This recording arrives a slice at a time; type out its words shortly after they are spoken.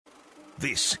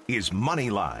This is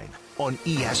Moneyline on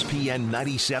ESPN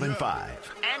 97.5.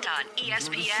 And on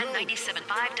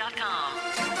ESPN975.com.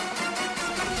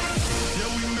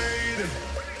 Yeah, we made it.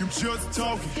 You just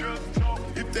talking.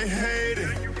 If they hate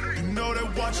it, you know they're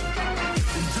watching.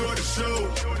 Enjoy the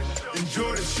show.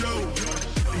 Enjoy the show.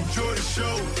 Enjoy the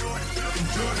show.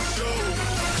 Enjoy the show.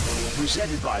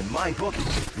 Presented by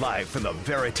MyBookie, live from the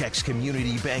Veritex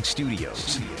Community Bank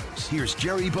Studios. Here's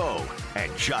Jerry Bow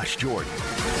and Josh Jordan.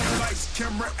 Lights,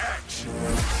 camera, action.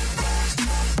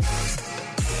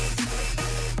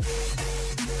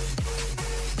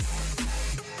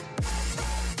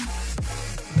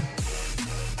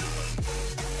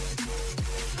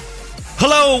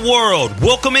 Hello, world.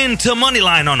 Welcome into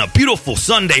Moneyline on a beautiful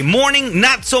Sunday morning.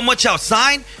 Not so much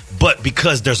outside, but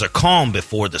because there's a calm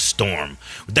before the storm.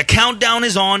 The countdown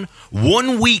is on.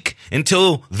 1 week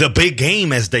until the big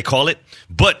game, as they call it.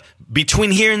 But between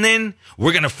here and then,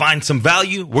 we're going to find some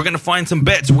value. We're going to find some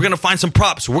bets. We're going to find some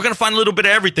props. We're going to find a little bit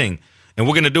of everything. And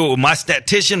we're going to do it with my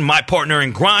statistician, my partner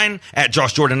in grind, at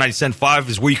Josh Jordan 97.5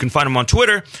 is where you can find him on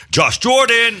Twitter. Josh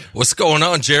Jordan. What's going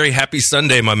on, Jerry? Happy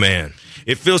Sunday, my man.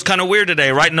 It feels kind of weird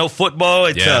today, right? No football.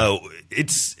 It's Yeah.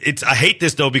 I hate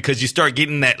this though because you start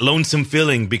getting that lonesome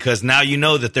feeling because now you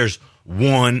know that there's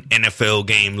one NFL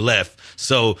game left.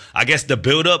 So I guess the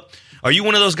build up. Are you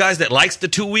one of those guys that likes the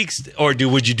 2 weeks, or do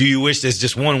you wish there's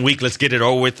just 1 week? Let's get it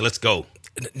over with. Let's go.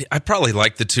 I probably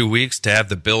like the 2 weeks to have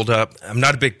the build-up. I'm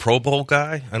not a big Pro Bowl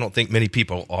guy. I don't think many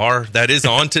people are. That is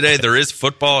on today. There is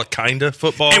football, kind of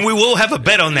football. And we will have a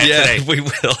bet on that today. Yeah, we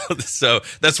will. So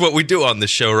that's what we do on the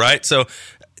show, right? So,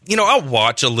 I'll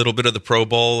watch a little bit of the Pro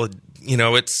Bowl.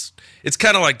 It's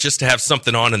kind of like just to have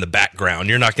something on in the background.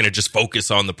 You're not going to just focus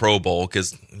on the Pro Bowl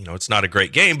because, it's not a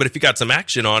great game. But if you got some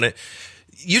action on it,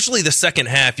 usually the second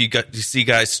half you see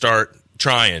guys start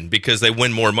trying because they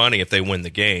win more money if they win the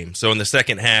game. So in the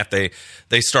second half, they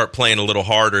start playing a little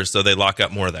harder so they lock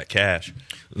up more of that cash.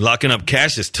 Locking up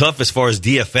cash is tough as far as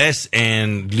DFS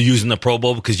and using the Pro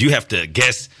Bowl because you have to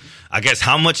guess,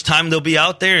 how much time they'll be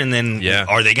out there, and then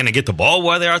are they going to get the ball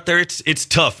while they're out there? It's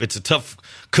tough. It's a tough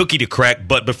cookie to crack.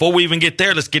 But before we even get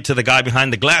there, let's get to the guy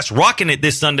behind the glass rocking it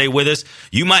this Sunday with us.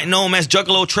 You might know him as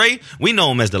Juggalo Trey. We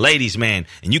know him as the ladies' man.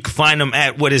 And you can find him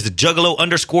at,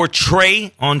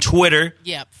 Juggalo_Trey on Twitter.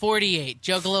 Yeah, 48.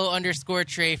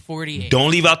 Juggalo_Trey 48.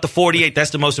 Don't leave out the 48.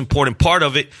 That's the most important part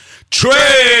of it.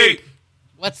 Trey!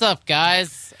 What's up,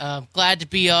 guys? Glad to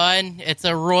be on. It's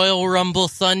a Royal Rumble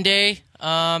Sunday.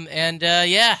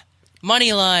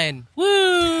 Moneyline.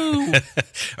 Woo!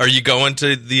 Are you going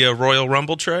to the Royal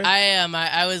Rumble, Trey? I am.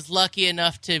 I was lucky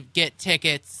enough to get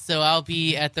tickets, so I'll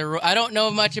be at the... I don't know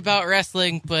much about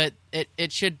wrestling, but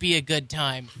it should be a good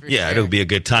time. Yeah, sure. It'll be a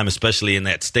good time, especially in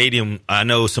that stadium. I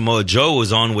know Samoa Joe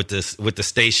was on with the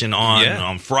station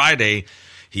on Friday.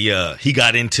 He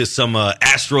got into some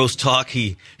Astros talk.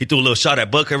 He threw a little shot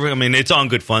at Booker. I mean, it's all in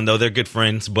good fun though. They're good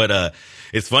friends, but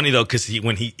it's funny though because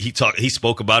when he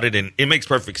spoke about it, and it makes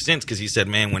perfect sense because he said,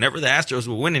 "Man, whenever the Astros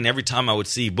were winning, every time I would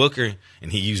see Booker, and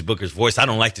he used Booker's voice. I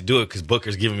don't like to do it because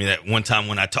Booker's giving me that one time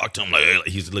when I talked to him, like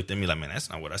he just looked at me like, man, that's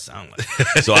not what I sound like.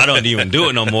 So I don't even do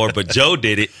it no more. But Joe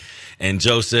did it, and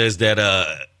Joe says that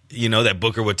that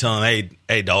Booker would tell him,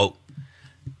 hey, dog.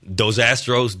 Those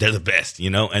Astros, they're the best,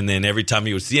 and then every time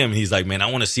he would see him, he's like, man,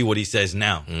 I want to see what he says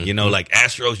now. Mm-hmm. Like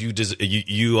Astros,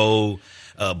 you owe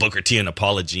Booker T an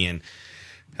apology. And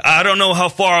I don't know how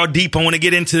far or deep I want to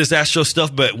get into this Astro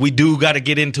stuff, but we do got to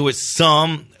get into it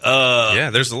some.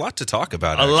 There's a lot to talk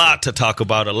about. A lot to talk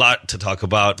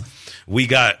about. We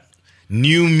got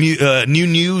new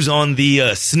news on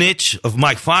the snitch of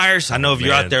Mike Fiers. I know if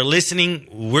you're out there listening,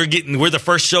 we're the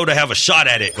first show to have a shot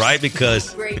at it, right?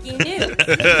 Because Breaking news.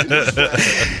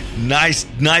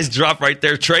 nice drop right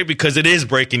there, Trey, because it is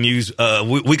breaking news.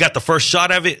 We got the first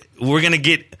shot of it. We're going to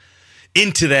get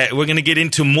into that. We're going to get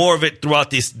into more of it throughout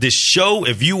this show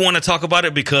if you want to talk about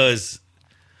it, because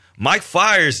Mike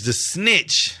Fiers, the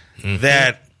snitch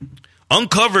that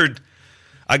uncovered,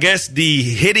 I guess, the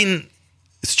hidden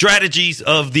strategies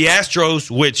of the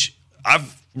Astros, which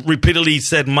I've repeatedly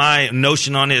said my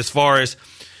notion on it as far as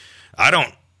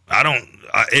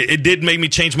it did make me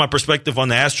change my perspective on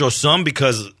the Astros some,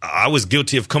 because I was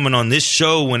guilty of coming on this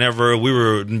show whenever we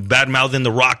were bad-mouthing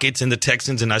the Rockets and the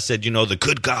Texans, and I said, the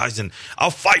good guys, and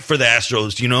I'll fight for the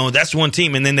Astros, that's one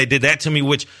team, and then they did that to me,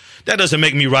 which that doesn't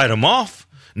make me write them off.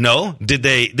 No. Did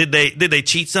they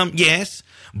cheat some? Yes.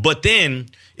 But then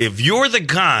if you're the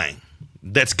guy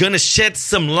that's going to shed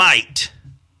some light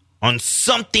on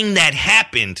something that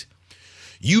happened,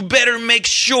 you better make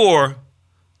sure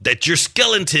that your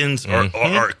skeletons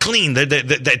are clean,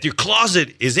 that your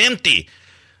closet is empty.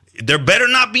 there better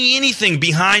not be anything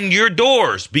behind your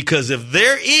doors, because if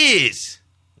there is,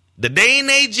 the day and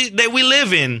age that we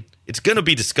live in, it's going to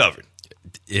be discovered.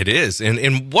 It is.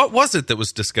 And what was it that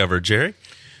was discovered, Jerry?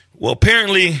 Well,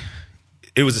 apparently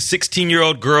it was a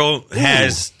 16-year-old girl,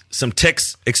 has some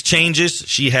text exchanges.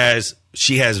 She has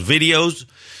videos.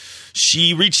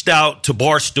 She reached out to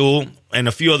Barstool and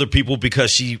a few other people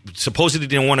because she supposedly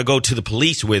didn't want to go to the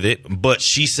police with it, but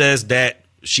she says that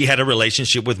she had a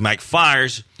relationship with Mike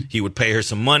Fiers. He would pay her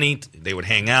some money. They would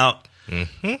hang out.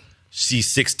 Mm-hmm.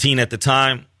 She's 16 at the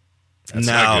time. That's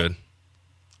not good.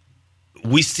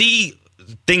 We see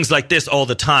things like this all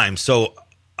the time, so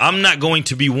I'm not going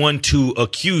to be one to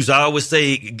accuse. I always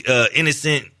say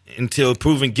innocent until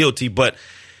proven guilty, but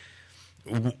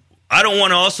I don't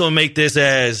want to also make this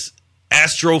as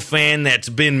Astro fan that's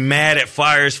been mad at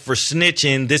Fiers for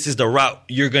snitching. This is the route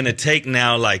you're going to take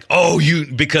now. Like,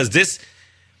 because this...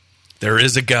 There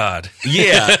is a God.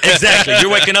 Yeah, exactly.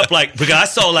 You're waking up like, because I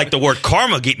saw like the word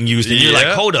karma getting used, and you're like,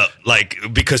 hold up, like,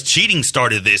 because cheating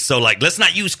started this. So like, let's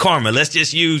not use karma. Let's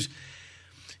just use,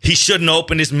 he shouldn't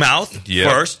open his mouth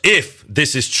first, if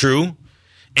this is true.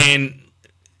 And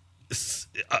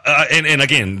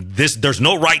again, there's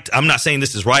no right. I'm not saying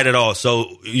this is right at all. So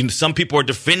some people are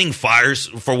defending Fiers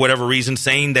for whatever reason,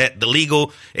 saying that the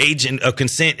legal age of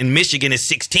consent in Michigan is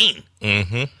 16,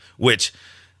 which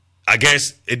I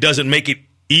guess it doesn't make it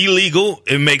illegal.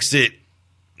 It makes it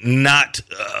not,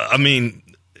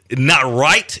 not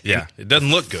right. Yeah, it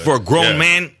doesn't look good for a grown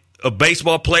man, a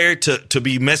baseball player, to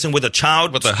be messing with a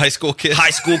child, with a high school kid.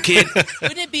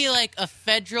 Wouldn't it be like a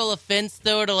federal offense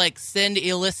though to like send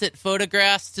illicit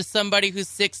photographs to somebody who's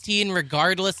 16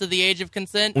 regardless of the age of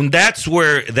consent? And that's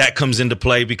where that comes into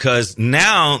play, because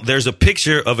now there's a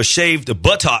picture of a shaved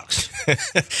buttocks.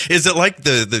 Is it like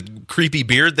the creepy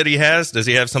beard that he has? Does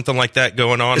he have something like that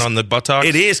going on the buttocks?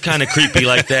 It is kind of creepy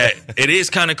like that. It is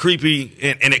kind of creepy,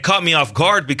 and it caught me off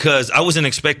guard because I wasn't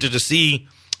expected to see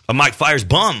a Mike Fiers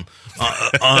bum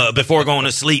before going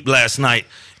to sleep last night.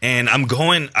 And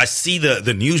I see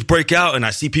the news break out, and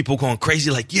I see people going crazy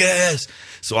like, yes.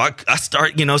 So I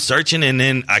start, searching, and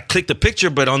then I click the picture,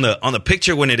 but on the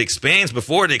picture, when it expands,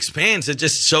 before it expands, it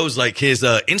just shows like his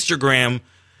Instagram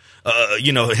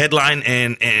headline,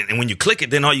 and when you click it,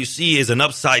 then all you see is an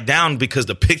upside down, because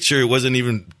the picture wasn't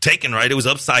even taken right. It was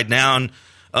upside down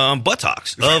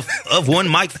buttocks of one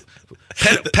Mike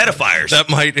pedophiles. That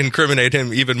might incriminate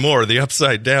him even more, the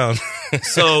upside down.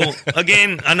 So,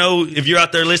 again, I know if you're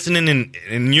out there listening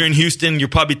and you're in Houston, you're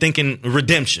probably thinking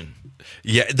redemption.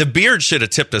 Yeah, the beard should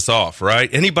have tipped us off, right?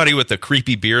 Anybody with a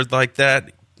creepy beard like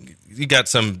that, you got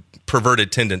some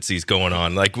perverted tendencies going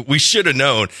on. Like, we should have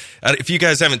known. If you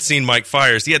guys haven't seen Mike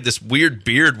Fiers, he had this weird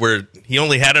beard where he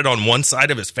only had it on one side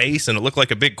of his face, and it looked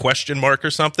like a big question mark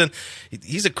or something.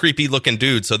 He's a creepy looking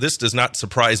dude, so this does not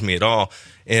surprise me at all.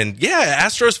 And yeah,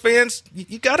 Astros fans,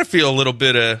 you got to feel a little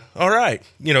bit of, all right,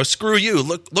 screw you.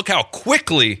 Look how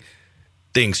quickly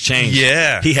things change.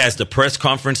 Yeah. He has the press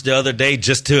conference the other day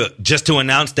just to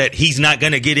announce that he's not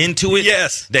going to get into it.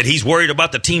 Yes. That he's worried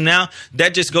about the team now.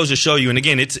 That just goes to show you. And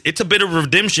again, it's a bit of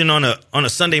redemption on a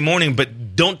Sunday morning,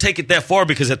 but don't take it that far,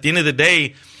 because at the end of the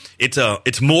day,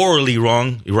 it's morally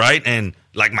wrong, right? And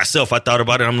like myself, I thought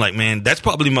about it. I'm like, man, that's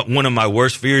probably one of my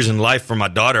worst fears in life for my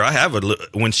daughter. I have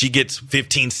when she gets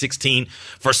 15, 16,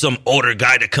 for some older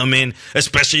guy to come in,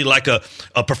 especially like a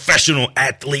professional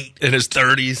athlete in his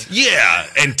 30s. Yeah,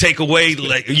 and take away,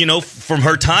 like, from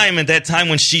her time at that time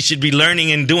when she should be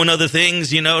learning and doing other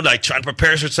things, like trying to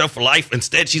prepare herself for life.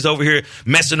 Instead, she's over here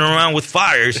messing around with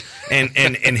Fiers and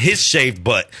his shaved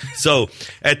butt. So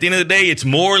at the end of the day, it's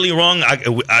morally wrong.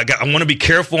 I want to be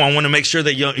careful. I want to make sure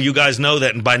that you guys know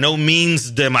that by no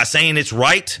means am I saying it's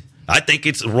right. I think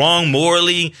it's wrong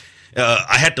morally.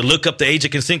 I had to look up the age of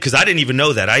consent because I didn't even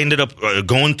know that. I ended up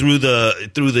going through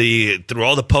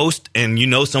all the posts, and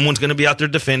someone's going to be out there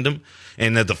to defend him.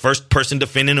 And the first person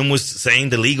defending him was saying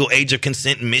the legal age of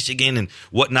consent in Michigan and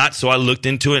whatnot. So I looked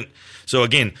into it. So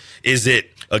again, is it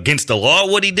against the law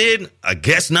what he did? I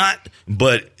guess not.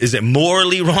 But is it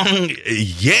morally wrong?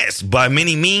 Yes, by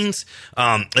many means.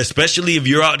 Especially if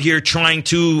you're out here trying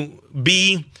to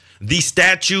be the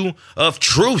statue of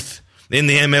truth in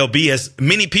the MLB, as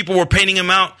many people were painting him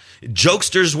out.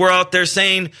 Jokesters were out there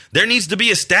saying there needs to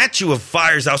be a statue of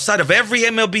Fiers outside of every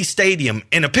MLB stadium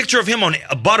and a picture of him on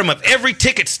the bottom of every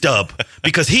ticket stub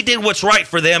because he did what's right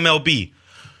for the MLB.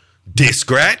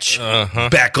 Scratch,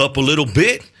 back up a little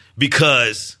bit,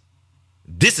 because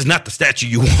this is not the statue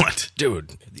you want. Dude,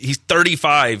 he's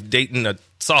 35, dating a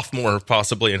sophomore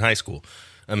possibly in high school.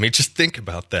 I mean, just think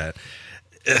about that.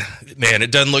 man,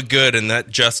 it doesn't look good, and that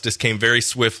justice came very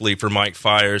swiftly for Mike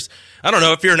Fiers. I don't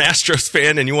know if you're an Astros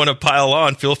fan and you want to pile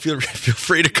on, feel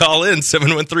free to call in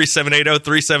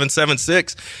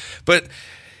 713-780-3776. But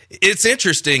it's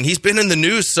interesting. He's been in the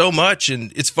news so much,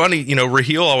 and it's funny. You know,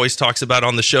 Raheel always talks about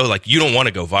on the show, like, you don't want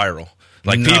to go viral.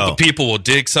 Like, people will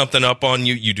dig something up on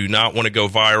you. You do not want to go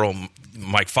viral.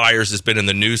 Mike Fiers has been in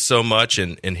the news so much,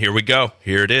 and here we go.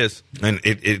 Here it is. And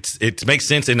it makes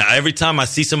sense. And every time I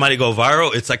see somebody go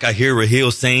viral, it's like I hear Raheel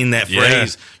saying that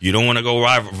phrase, you don't want to go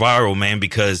viral, man,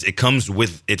 because it comes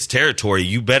with its territory.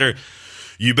 You better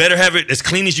have it as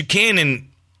clean as you can. And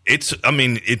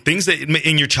things that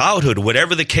in your childhood,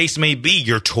 whatever the case may be,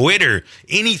 your Twitter,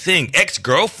 anything,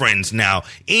 ex-girlfriends now,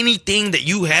 anything that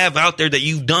you have out there that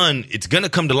you've done, it's going to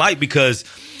come to light because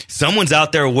someone's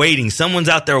out there waiting. Someone's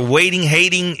out there waiting,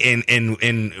 hating,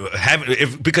 and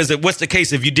having. Because what's the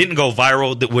case? If you didn't go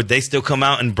viral, would they still come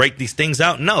out and break these things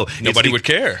out? No, nobody would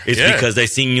care. It's because they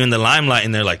seen you in the limelight,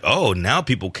 and they're like, "Oh, now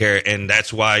people care." And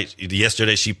that's why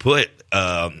yesterday she put,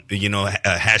 a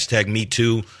hashtag Me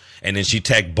Too. And then she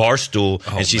tagged Barstool,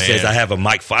 and she says, "I have a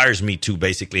Mike Fiers Me Too,"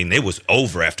 basically, and it was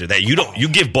over after that. You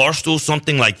give Barstool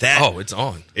something like that. Oh, it's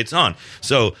on. It's on.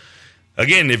 So,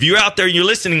 again, if you're out there and you're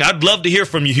listening, I'd love to hear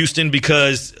from you, Houston,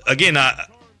 because again,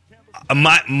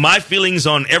 my feelings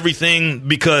on everything,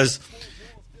 because.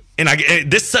 And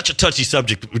this is such a touchy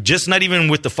subject, just not even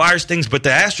with the Fiers things, but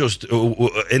the Astros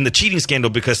and the cheating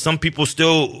scandal, because some people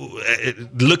still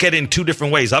look at it in two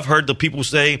different ways. I've heard the people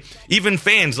say, even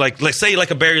fans, let's say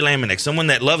like a Barry Laminack, someone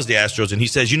that loves the Astros, and he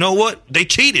says, you know what? They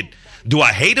cheated. Do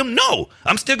I hate them? No.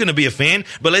 I'm still going to be a fan,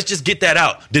 but let's just get that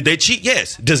out. Did they cheat?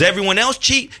 Yes. Does everyone else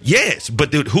cheat? Yes.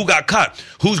 But who got caught?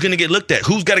 Who's going to get looked at?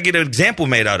 Who's got to get an example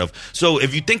made out of? So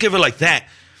if you think of it like that,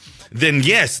 then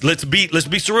yes, let's be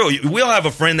surreal. We all have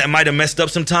a friend that might have messed up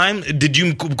sometime. Did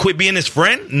you quit being his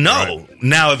friend? No. Right.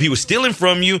 Now, if he was stealing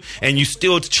from you and you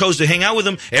still chose to hang out with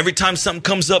him, every time something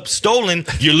comes up stolen,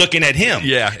 you're looking at him.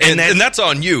 Yeah, and that's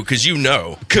on you because you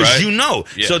know. Because you know.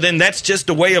 Yeah. So then that's just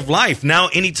the way of life. Now,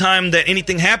 anytime that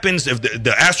anything happens, if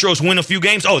the Astros win a few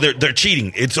games, they're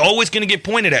cheating. It's always going to get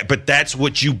pointed at, but that's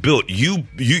what you built. You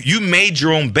made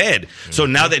your own bed. Mm-hmm. So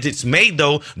now that it's made,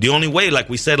 though, the only way, like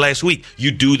we said last week,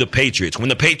 you do the Patriots. When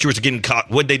the Patriots are getting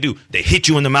caught, what'd they do? They hit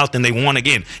you in the mouth and they won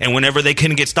again. And whenever they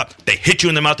couldn't get stopped, they hit you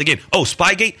in the mouth again. Oh,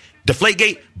 Spygate,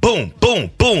 Deflategate, boom, boom,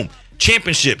 boom.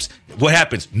 Championships. What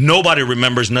happens? Nobody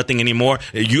remembers nothing anymore.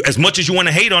 You, as much as you want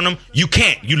to hate on them, you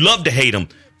can't. You love to hate them.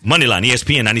 Moneyline,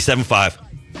 ESPN 97.5.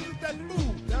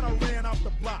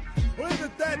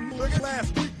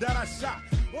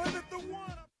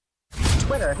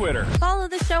 Twitter. Follow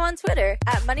the show on Twitter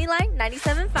at Moneyline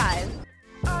 97.5.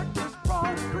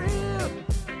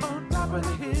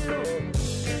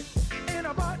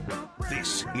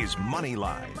 This is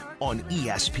Moneyline on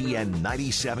ESPN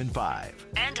 97.5.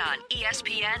 And on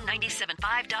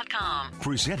ESPN975.com.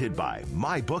 Presented by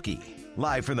MyBookie.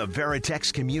 Live from the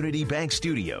Veritex Community Bank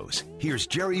Studios, here's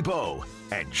Jerry Bow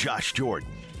and Josh Jordan.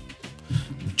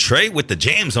 Trey with the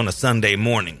jams on a Sunday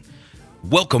morning.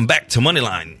 Welcome back to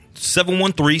Moneyline.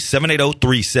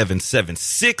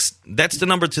 713-780-3776. That's the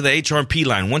number to the HRP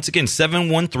line. Once again,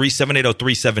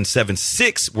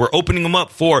 713-780-3776. We're opening them up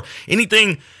for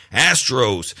anything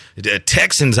Astros,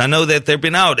 Texans. I know that they've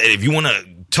been out. If you want to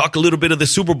talk a little bit of the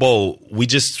Super Bowl, we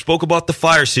just spoke about the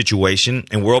fire situation,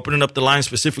 and we're opening up the line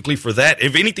specifically for that.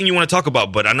 If anything you want to talk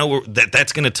about, but I know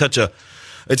that's going to touch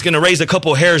it's going to raise a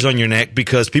couple hairs on your neck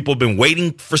because people have been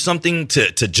waiting for something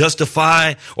to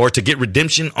justify or to get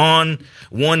redemption on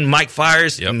one Mike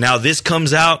Fiers. Yep. Now this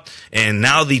comes out, and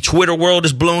now the Twitter world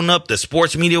is blown up, the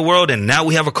sports media world, and now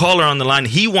we have a caller on the line.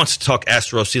 He wants to talk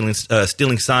Astro stealing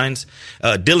signs.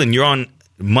 Dylan, you're on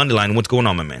Moneyline. What's going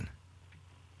on, my man?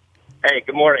 Hey,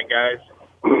 good morning, guys.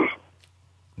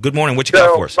 Good morning. What you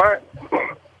got for us?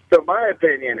 My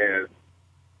opinion is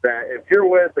that if you're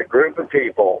with a group of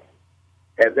people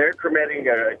and they're committing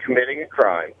a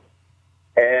crime,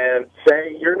 and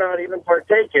say you're not even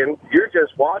partaking, you're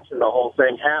just watching the whole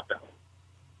thing happen.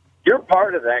 You're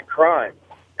part of that crime.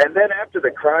 And then after the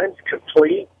crime's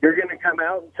complete, you're going to come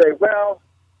out and say, well,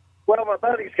 my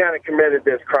buddy's kind of committed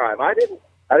this crime. I didn't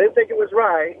think it was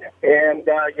right, and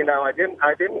I didn't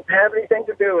have anything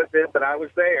to do with it, but I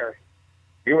was there.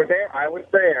 You were there, I was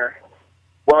there.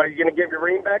 Well, are you going to give your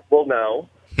ring back? Well, no.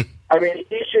 I mean,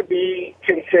 he should be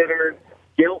considered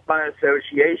guilt by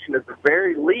association at the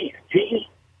very least. He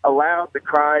allowed the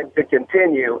crime to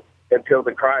continue until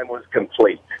the crime was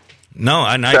complete. No,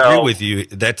 and I agree with you.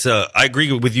 I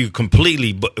agree with you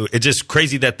completely. But it's just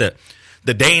crazy that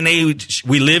the day and age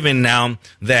we live in now,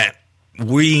 that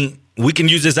we we can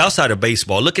use this outside of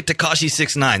baseball. Look at Tekashi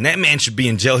 6ix9ine. That man should be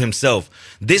in jail himself.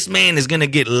 This man is going to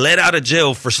get let out of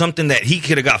jail for something that he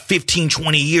could have got 15,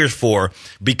 20 years for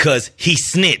because he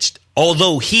snitched.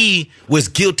 Although he was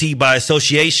guilty by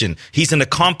association, he's an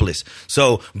accomplice.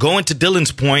 So going to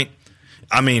Dylan's point,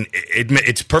 I mean,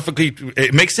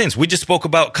 it makes sense. We just spoke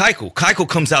about Keuchel. Keuchel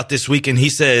comes out this week and he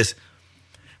says,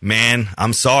 man,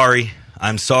 I'm sorry.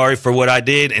 I'm sorry for what I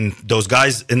did, and those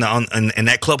guys in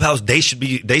that clubhouse, they should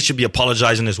be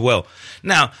apologizing as well.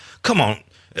 Now, come on,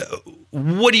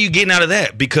 what are you getting out of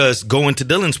that? Because going to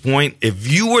Dylan's point, if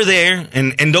you were there,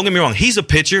 and don't get me wrong, he's a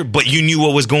pitcher, but you knew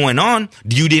what was going on,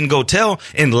 you didn't go tell.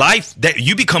 In life, that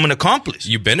you become an accomplice.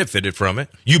 You benefited from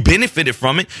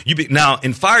it. Now,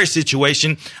 in Fire's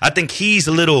situation, I think he's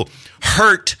a little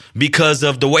hurt because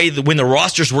of the way when the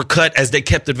rosters were cut as they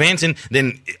kept advancing,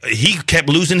 then he kept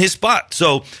losing his spot.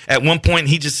 So at one point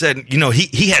he just said,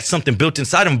 he had something built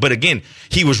inside him. But again,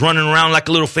 he was running around like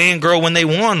a little fangirl when they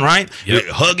won, right? Yep.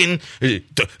 Hugging,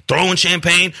 throwing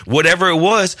champagne, whatever it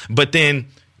was. But then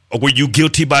were you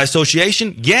guilty by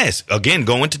association? Yes. Again,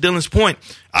 going to Dylan's point,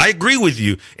 I agree with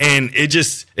you. And it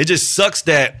just sucks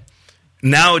that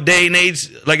nowadays and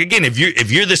age, like again, if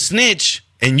you're the snitch,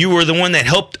 and you were the one that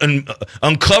helped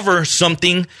uncover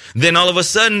something, then all of a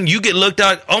sudden you get looked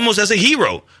at almost as a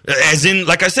hero. As in,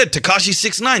 like I said, Tekashi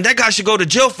 6ix9ine, that guy should go to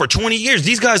jail for 20 years.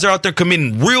 These guys are out there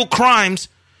committing real crimes,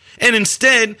 and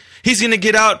instead he's going to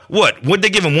get out, what? Would they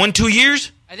give him 1-2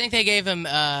 years? I think they gave him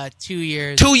 2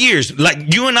 years. 2 years.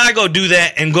 Like, you and I go do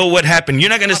that and go, what happened? You're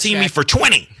not going to see me for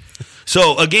 20.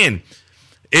 So, again,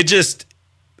 it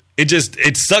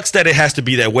sucks that it has to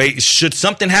be that way. Should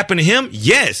something happen to him?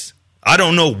 Yes. I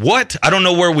don't know what. I don't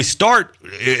know where we start.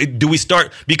 Do we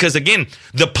start? Because, again,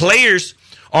 the players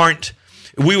aren't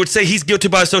 – we would say he's guilty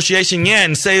by association, yeah,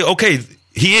 and say, okay,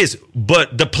 he is.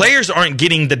 But the players aren't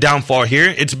getting the downfall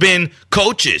here. It's been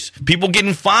coaches, people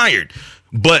getting fired.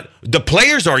 But the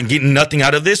players aren't getting nothing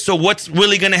out of this. So what's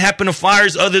really going to happen to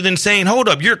Fires other than saying, hold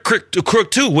up, you're a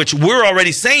crook too, which we're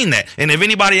already saying that. And if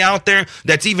anybody out there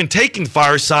that's even taking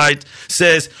Fire's side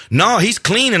says, no, he's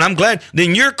clean and I'm glad,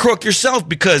 then you're a crook yourself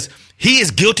because he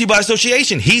is guilty by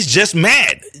association. He's just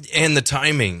mad. And the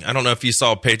timing. I don't know if you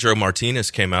saw Pedro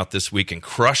Martinez came out this week and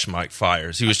crush Mike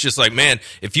Fiers. He was just like, man,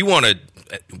 if you want to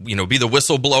be the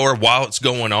whistleblower while it's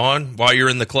going on, while you're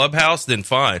in the clubhouse, then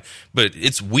fine. But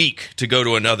it's weak to go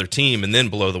to another team and then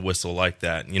blow the whistle like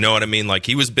that. You know what I mean? Like,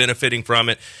 he was benefiting from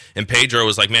it, and Pedro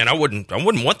was like, man, I wouldn't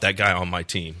want that guy on my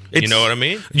team. You know what I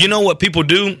mean? You know what people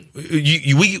do?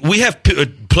 We have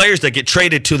players that get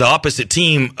traded to the opposite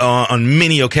team on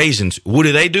many occasions. What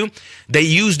do? They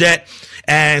use that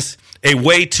as a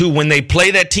way to, when they play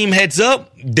that team heads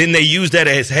up, then they use that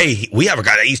as, hey, we have a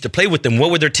guy that used to play with them. What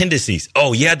were their tendencies?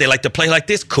 Oh, yeah, they like to play like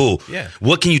this? Cool. Yeah.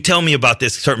 What can you tell me about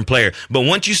this certain player? But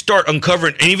once you start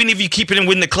uncovering, and even if you keep it in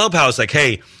within the clubhouse, like,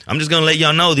 hey, I'm just going to let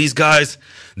y'all know these guys,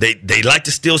 they like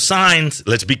to steal signs.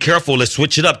 Let's be careful. Let's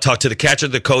switch it up. Talk to the catcher,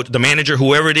 the coach, the manager,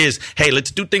 whoever it is. Hey, let's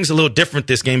do things a little different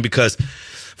this game because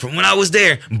from when I was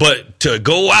there. But to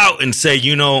go out and say,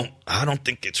 I don't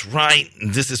think it's right.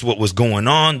 This is what was going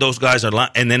on. Those guys are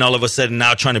lying. And then all of a sudden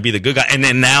now trying to be the good guy. And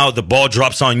then now the ball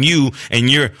drops on you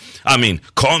and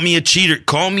call me a cheater.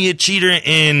 Call me a cheater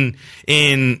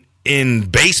in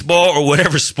baseball or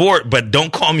whatever sport, but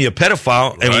don't call me a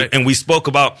pedophile. Right. And we spoke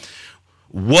about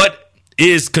what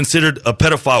is considered a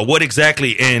pedophile, what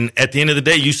exactly. And at the end of the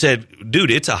day, you said, dude,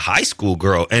 it's a high school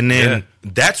girl. And then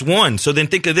that's one. So then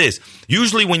think of this.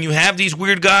 Usually when you have these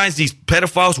weird guys, these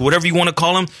pedophiles, whatever you want to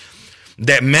call them,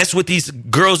 that mess with these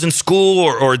girls in school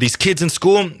or these kids in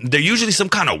school, they're usually some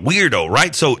kind of weirdo,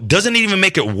 right? So doesn't it even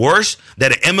make it worse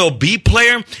that an MLB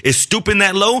player is stooping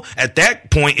that low? At that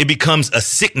point, it becomes a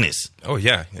sickness. Oh,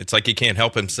 yeah. It's like he can't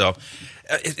help himself.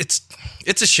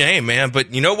 It's a shame, man.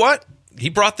 But you know what? He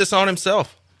brought this on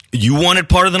himself. You wanted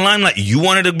part of the limelight. You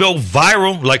wanted to go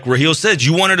viral, like Raheel said.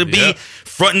 You wanted to be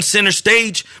front and center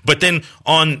stage. But then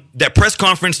on that press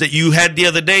conference that you had the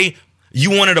other day, you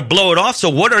wanted to blow it off. So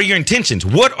what are your intentions?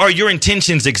 What are your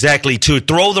intentions exactly? To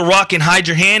throw the rock and hide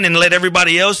your hand and let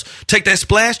everybody else take that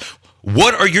splash?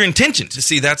 What are your intentions?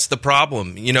 See, that's the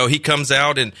problem. He comes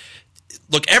out and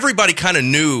look, everybody kind of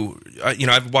knew,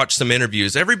 I've watched some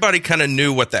interviews. Everybody kind of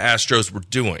knew what the Astros were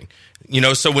doing.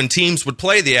 so when teams would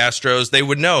play the Astros, they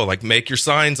would know, like, make your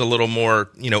signs a little more,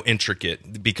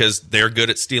 intricate because they're good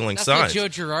at stealing signs. That's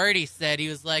what Joe Girardi said. He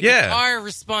was like, it's our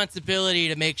responsibility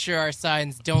to make sure our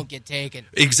signs don't get taken.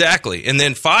 Exactly. And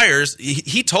then Fiers,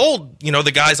 he told,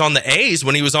 the guys on the A's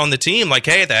when he was on the team, like,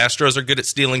 hey, the Astros are good at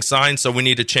stealing signs, so we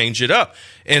need to change it up.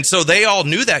 And so they all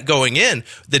knew that going in.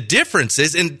 The difference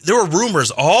is, and there were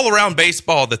rumors all around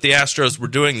baseball that the Astros were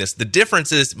doing this. The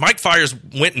difference is Mike Fiers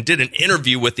went and did an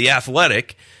interview with The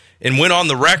Athletic and went on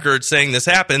the record saying this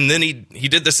happened. And then he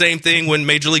did the same thing when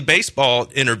Major League Baseball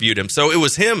interviewed him. So it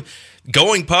was him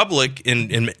going public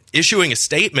and issuing a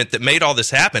statement that made all this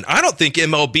happen. I don't think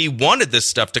MLB wanted this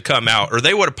stuff to come out, or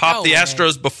they would have popped the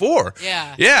Astros before.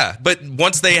 Yeah. But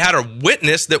once they had a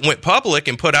witness that went public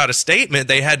and put out a statement,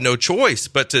 they had no choice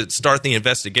but to start the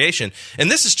investigation. And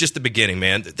this is just the beginning,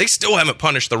 man. They still haven't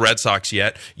punished the Red Sox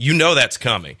yet. That's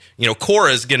coming.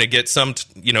 Cora's going to get some,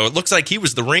 it looks like he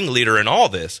was the ringleader in all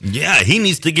this. Yeah, he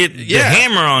needs to get the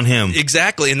hammer on him.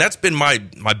 Exactly. And that's been my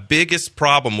biggest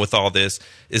problem with all this,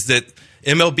 is that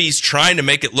MLB's trying to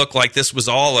make it look like this was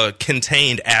all a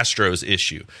contained Astros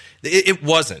issue. It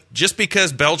wasn't. Just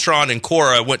because Beltran and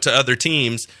Cora went to other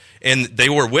teams and they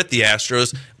were with the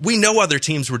Astros, we know other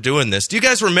teams were doing this. Do you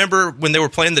guys remember when they were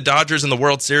playing the Dodgers in the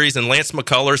World Series and Lance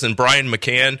McCullers and Brian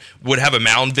McCann would have a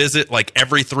mound visit like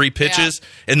every 3 pitches?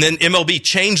 Yeah. And then MLB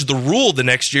changed the rule the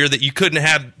next year that you couldn't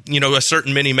have, a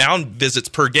certain many mound visits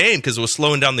per game because it was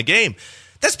slowing down the game.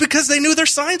 That's because they knew their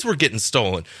signs were getting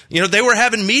stolen. They were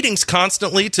having meetings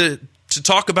constantly to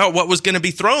talk about what was going to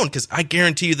be thrown, because I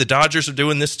guarantee you the Dodgers are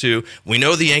doing this too. We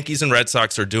know the Yankees and Red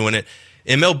Sox are doing it.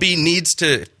 MLB needs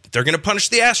to, if they're going to punish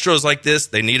the Astros like this,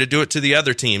 they need to do it to the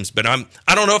other teams. But I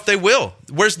don't know if they will.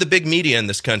 Where's the big media in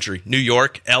this country? New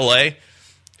York, L.A.?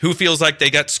 Who feels like they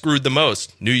got screwed the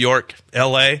most? New York,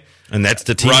 L.A.? And that's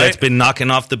the team that's been knocking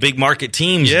off the big market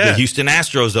teams, the Houston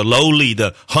Astros, the lowly,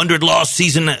 the 100-loss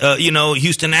season,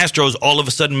 Houston Astros all of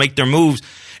a sudden make their moves.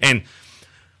 And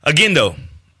again, though,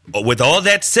 with all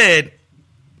that said,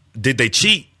 did they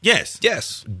cheat? Yes.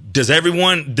 Does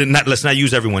everyone, let's not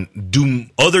use everyone, do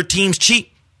other teams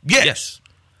cheat? Yes.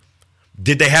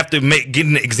 Did they have to get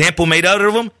an example made out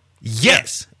of them?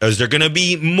 Yes. Is there going to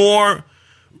be more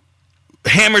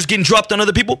hammers getting dropped on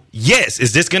other people? Yes.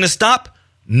 Is this going to stop?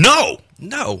 No.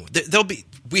 There'll be.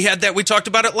 We had that. We talked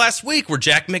about it last week, where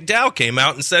Jack McDowell came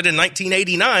out and said in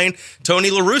 1989, Tony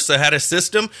La Russa had a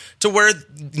system to where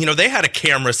they had a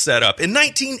camera set up. In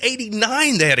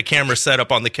 1989, they had a camera set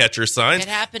up on the catcher signs. It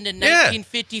happened in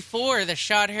 1954. The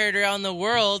shot heard around the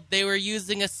world. They were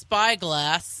using a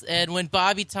spyglass, and when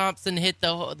Bobby Thompson hit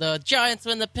the Giants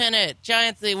win the pennant.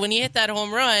 When he hit that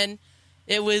home run,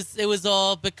 it was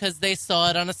all because they saw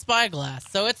it on a spyglass.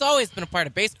 So it's always been a part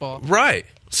of baseball. Right.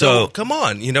 So come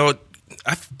on,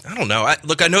 I don't know.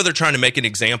 I know they're trying to make an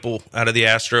example out of the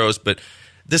Astros, but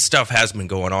this stuff has been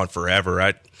going on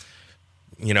forever.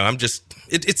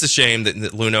 It's a shame that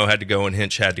Luhnow had to go and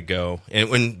Hinch had to go. And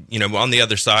when, on the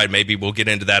other side, maybe we'll get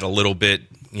into that a little bit,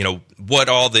 what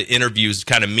all the interviews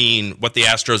kind of mean, what the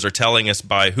Astros are telling us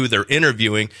by who they're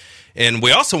interviewing. And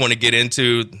we also want to get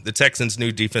into the Texans'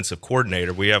 new defensive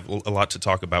coordinator. We have a lot to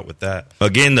talk about with that.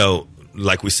 Again, though,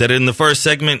 like we said it in the first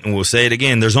segment, and we'll say it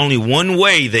again, there's only one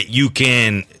way that you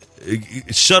can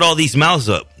shut all these mouths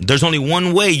up. There's only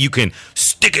one way you can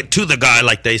stick it to the guy,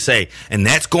 like they say, and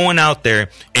that's going out there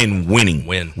and winning.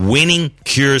 Winning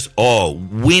cures all.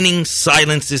 Winning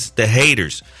silences the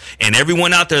haters. And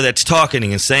everyone out there that's talking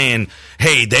and saying,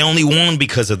 hey, they only won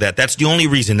because of that. That's the only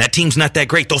reason. That team's not that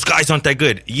great. Those guys aren't that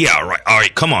good. Yeah, all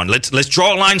right, come on. Let's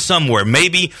draw a line somewhere.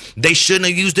 Maybe they shouldn't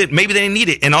have used it. Maybe they didn't need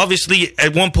it. And obviously,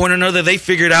 at one point or another, they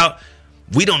figured out,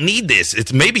 we don't need this.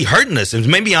 It's maybe hurting us. It's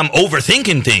maybe I'm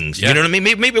overthinking things. Yeah. You know what I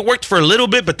mean? Maybe it worked for a little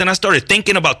bit, but then I started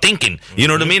thinking about thinking. You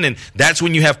know what I mean? And that's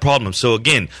when you have problems. So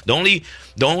again, the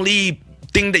only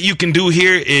thing that you can do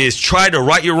here is try to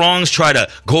right your wrongs, try to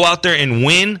go out there and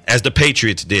win as the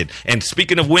Patriots did. And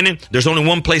speaking of winning, there's only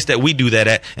one place that we do that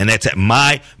at, and that's at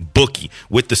MyBookie.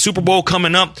 With the Super Bowl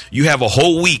coming up, you have a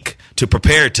whole week to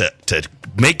prepare to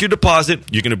make your deposit.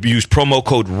 You're going to use promo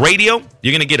code RADIO.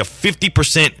 You're going to get a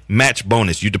 50% match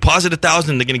bonus. You deposit $1,000,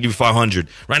 they're going to give you $500.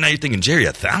 Right now you're thinking, Jerry,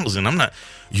 $1,000? I'm not.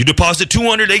 You deposit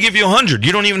 $200, they give you $100.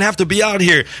 You don't even have to be out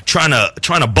here trying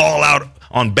to ball out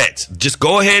on bets. Just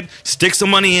go ahead, stick some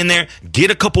money in there,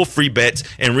 get a couple free bets,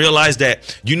 and realize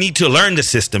that you need to learn the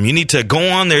system. You need to go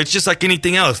on there. It's just like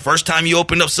anything else. First time you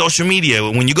open up social media,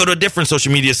 when you go to a different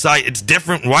social media site, it's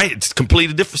different, right? It's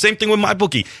completely different. Same thing with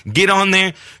MyBookie. Get on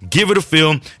there, give it a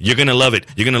feel. You're going to love it.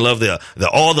 You're going to love the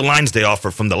all the lines they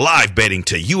offer, from the live betting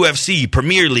to UFC,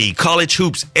 Premier League, college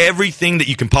hoops, everything that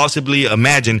you can possibly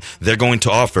imagine they're going to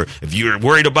offer. If you're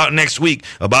worried about next week,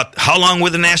 about how long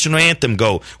will the national anthem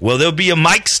go, well, there'll be a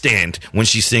mic stand when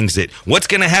she sings it. What's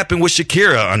going to happen with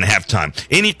Shakira on halftime?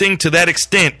 Anything to that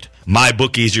extent,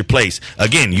 MyBookie is your place.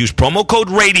 Again, use promo code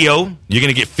RADIO. You're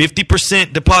going to get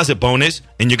 50% deposit bonus,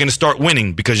 and you're going to start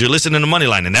winning because you're listening to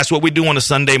Moneyline, and that's what we do on a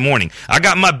Sunday morning. I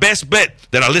got my best bet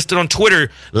that I listed on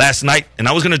Twitter last night, and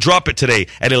I was going to drop it today.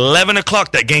 At 11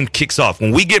 o'clock, that game kicks off.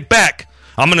 When we get back,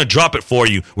 I'm going to drop it for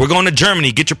you. We're going to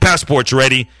Germany. Get your passports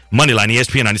ready. Moneyline,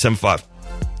 ESPN 97.5.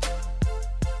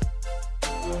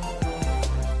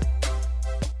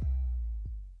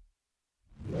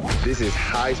 This is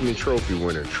Heisman Trophy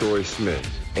winner Troy Smith,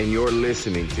 and you're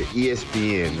listening to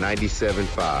ESPN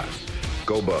 97.5.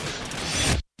 Go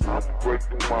Bucks. I'm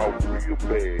breaking my real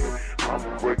bad.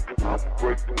 I'm breaking my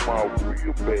real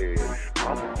bad.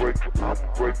 I'm breaking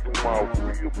my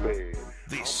real bad.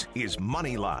 This is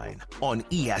Moneyline on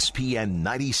ESPN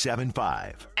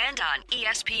 97.5. And on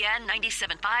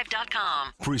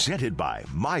ESPN975.com. Presented by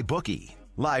MyBookie.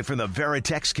 Live from the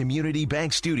Veritex Community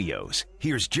Bank Studios,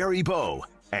 here's Jerry Bow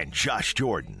and Josh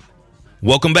Jordan.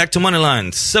 Welcome back to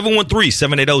Moneyline,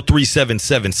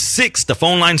 713-780-3776. The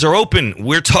phone lines are open.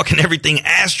 We're talking everything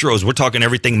Astros. We're talking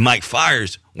everything Mike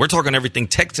Fiers. We're talking everything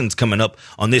Texans coming up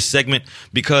on this segment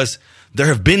because there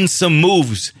have been some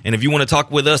moves. And if you want to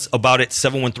talk with us about it,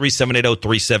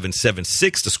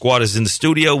 713-780-3776. The squad is in the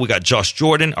studio. We got Josh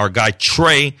Jordan, our guy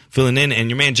Trey filling in, and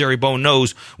your man Jerry Bow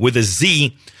knows with a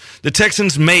Z. The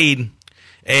Texans made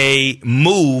a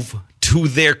move to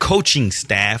their coaching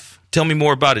staff. Tell me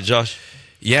more about it, Josh.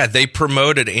 Yeah, they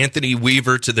promoted Anthony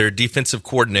Weaver to their defensive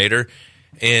coordinator,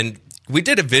 and we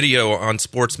did a video on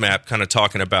SportsMap kind of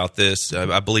talking about this.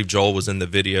 I believe Joel was in the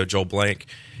video, Joel Blank,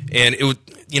 and it was,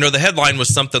 the headline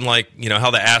was something like,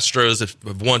 how the Astros have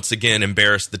once again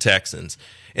embarrassed the Texans.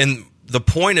 And the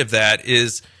point of that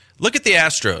is, look at the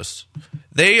Astros.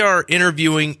 They are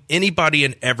interviewing anybody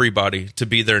and everybody to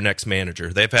be their next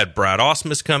manager. They've had Brad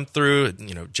Ausmus come through,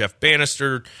 Jeff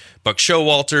Bannister, Buck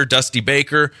Showalter, Dusty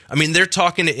Baker. I mean, they're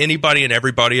talking to anybody and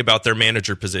everybody about their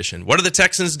manager position. What do the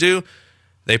Texans do?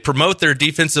 They promote their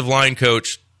defensive line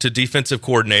coach to defensive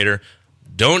coordinator.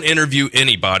 Don't interview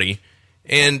anybody.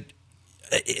 And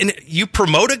you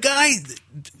promote a guy?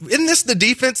 Isn't this the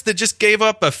defense that just gave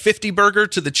up a 50-burger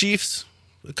to the Chiefs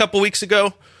a couple weeks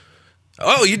ago?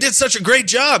 Oh, you did such a great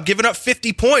job giving up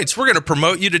 50 points. We're going to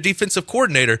promote you to defensive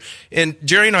coordinator. And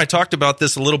Jerry and I talked about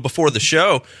this a little before the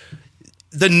show.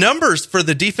 The numbers for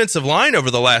the defensive line over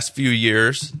the last few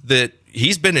years that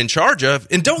he's been in charge of,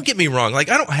 and don't get me wrong, I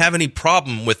don't have any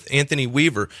problem with Anthony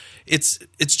Weaver. It's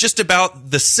just about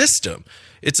the system.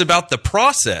 It's about the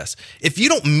process. If you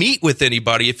don't meet with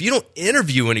anybody, if you don't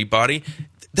interview anybody,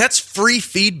 that's free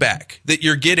feedback that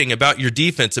you're getting about your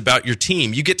defense, about your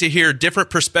team. You get to hear different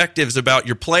perspectives about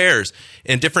your players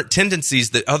and different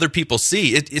tendencies that other people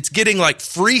see. It's getting like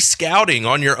free scouting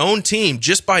on your own team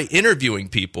just by interviewing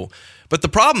people. But the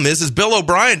problem is Bill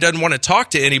O'Brien doesn't want to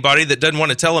talk to anybody that doesn't want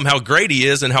to tell him how great he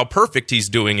is and how perfect he's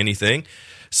doing anything.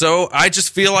 So I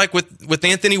just feel like with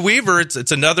Anthony Weaver,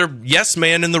 it's another yes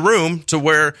man in the room to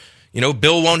where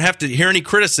Bill won't have to hear any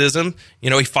criticism.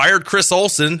 He fired Chris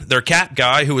Olsen, their cap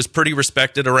guy, who was pretty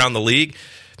respected around the league.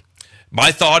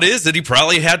 My thought is that he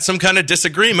probably had some kind of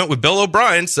disagreement with Bill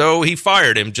O'Brien, so he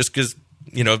fired him just because,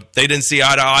 they didn't see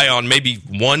eye to eye on maybe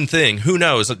one thing. Who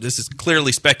knows? This is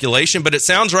clearly speculation, but it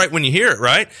sounds right when you hear it,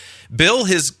 right? Bill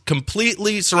has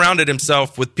completely surrounded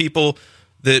himself with people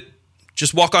that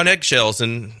just walk on eggshells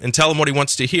and tell him what he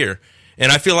wants to hear.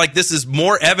 And I feel like this is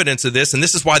more evidence of this, and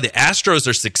this is why the Astros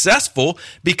are successful,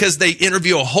 because they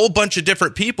interview a whole bunch of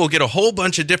different people, get a whole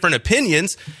bunch of different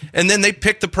opinions, and then they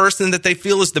pick the person that they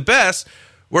feel is the best,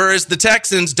 whereas the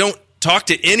Texans don't talk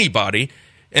to anybody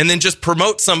and then just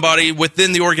promote somebody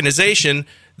within the organization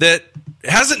that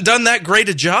hasn't done that great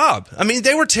a job. I mean,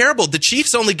 they were terrible. The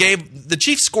Chiefs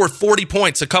scored 40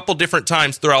 points a couple different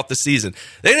times throughout the season.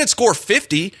 They didn't score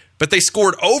 50, but they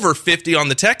scored over 50 on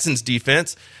the Texans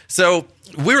defense. So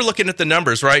we were looking at the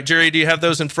numbers, right? Jerry, do you have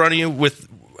those in front of you with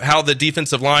how the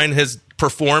defensive line has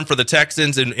performed for the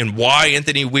Texans and why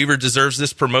Anthony Weaver deserves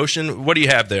this promotion? What do you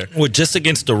have there? Well, just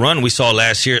against the run we saw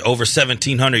last year, over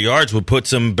 1,700 yards would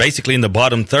put him basically in the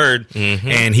bottom third.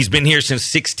 And he's been here since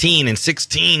 16,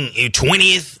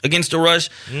 20th against the rush.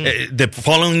 The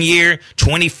following year,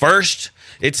 21st.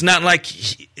 It's not like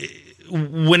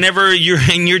whenever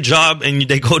you're in your job and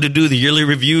they go to do the yearly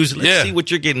reviews, let's see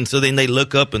what you're getting. So then they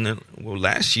look up and then, well,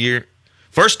 last year,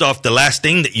 first off, the last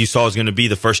thing that you saw is going to be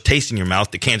the first taste in your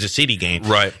mouth, the Kansas City game.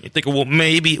 Right. You think, well,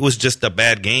 maybe it was just a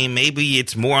bad game. Maybe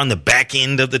it's more on the back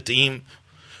end of the team.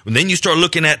 And then you start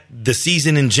looking at the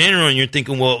season in general and you're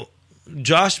thinking, well,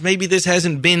 Josh, maybe this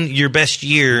hasn't been your best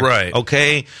year. Right.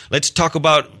 Okay. Let's talk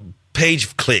about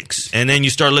page clicks. And then you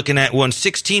start looking at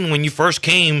 116 when you first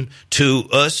came to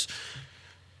us.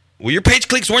 Well, your page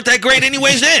clicks weren't that great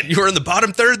anyways then. You were in the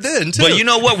bottom third then, too. But you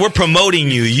know what? We're promoting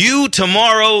you. You,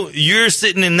 tomorrow, you're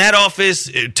sitting in that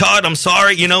office. Todd, I'm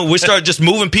sorry. We start just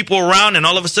moving people around, and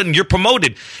all of a sudden, you're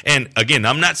promoted. And, again,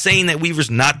 I'm not saying that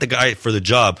Weaver's not the guy for the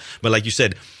job. But like you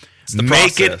said,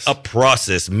 make it a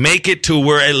process. Make it to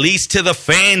where at least to the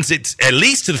fans,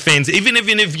 even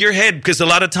if your head, because a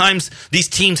lot of times these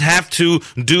teams have to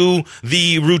do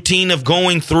the routine of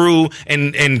going through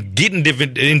and getting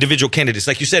individual candidates,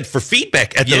 like you said, for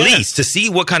feedback at the least, to see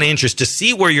what kind of interest, to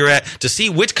see where you're at, to see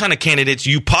which kind of candidates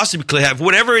you possibly could have,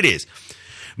 whatever it is.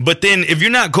 But then if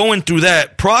you're not going through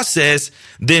that process,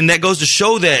 then that goes to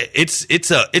show that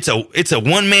it's a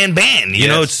one-man band. You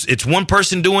know, it's one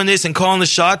person doing this and calling the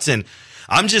shots. And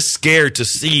I'm just scared to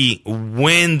see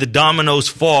when the dominoes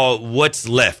fall, what's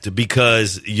left,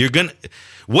 because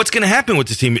what's going to happen with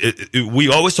this team? We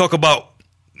always talk about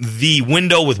the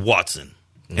window with Watson.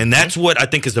 And that's what I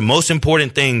think is the most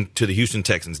important thing to the Houston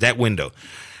Texans, that window.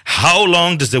 How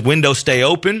long does the window stay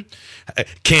open?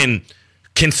 Can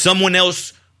someone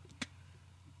else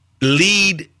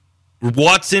lead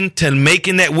Watson to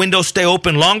making that window stay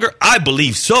open longer? I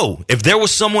believe so. If there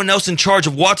was someone else in charge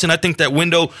of Watson, I think that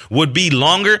window would be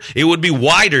longer. It would be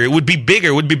wider. It would be bigger.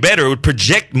 It would be better. It would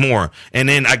project more. And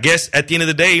then I guess at the end of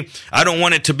the day, I don't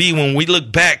want it to be when we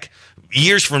look back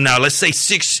years from now, let's say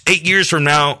 6-8 years from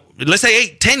now, let's say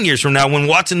 8-10 years from now, when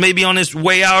Watson may be on his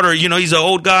way out, or he's an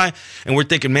old guy, and we're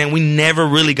thinking, man, we never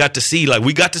really got to see,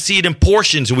 we got to see it in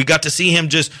portions, and we got to see him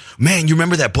just, man, you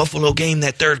remember that Buffalo game,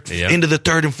 that end of the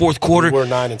third and fourth quarter? We were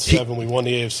 9-7. We won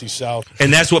the AFC South,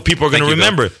 and that's what people are going to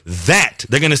remember. That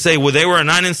they're going to say, well, they were a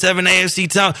 9-7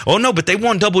 AFC South. Oh no, but they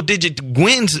won double-digit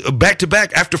wins back to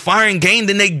back after firing Game.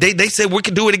 Then they said we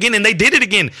could do it again, and they did it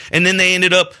again, and then they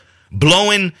ended up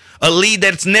blowing a lead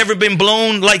that's never been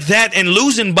blown like that and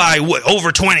losing by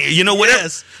over 20, whatever.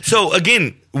 Yes. So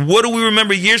again, what do we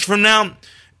remember years from now?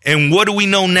 And what do we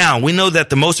know now? We know that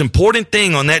the most important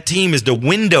thing on that team is the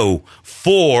window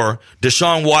for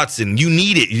Deshaun Watson. You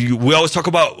need it. We always talk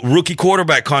about rookie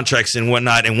quarterback contracts and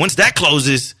whatnot. And once that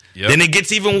closes, then it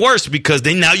gets even worse, because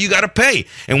then now you got to pay.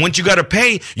 And once you got to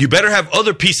pay, you better have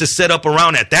other pieces set up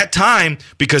around at that time,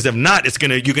 because if not,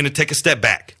 you're going to take a step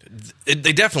back.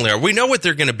 They definitely are. We know what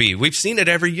they're going to be. We've seen it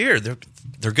every year.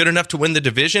 They're good enough to win the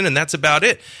division, and that's about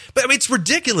it. But it's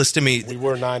ridiculous to me. We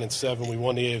were 9-7. We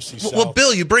won the AFC South. Well,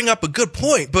 Bill, you bring up a good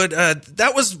point, but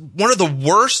that was one of the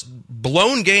worst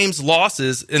blown games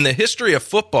losses in the history of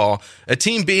football. A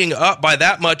team being up by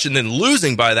that much and then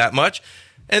losing by that much.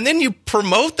 And then you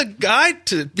promote the guy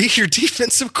to be your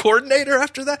defensive coordinator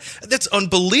after that? That's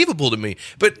unbelievable to me.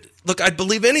 But look, I'd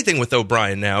believe anything with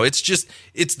O'Brien now. It's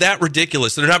that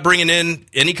ridiculous. They're not bringing in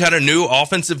any kind of new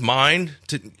offensive mind.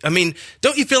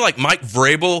 Don't you feel like Mike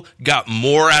Vrabel got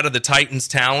more out of the Titans'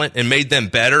 talent and made them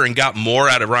better, and got more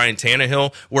out of Ryan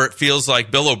Tannehill, where it feels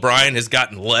like Bill O'Brien has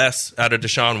gotten less out of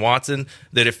Deshaun Watson?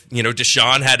 That if,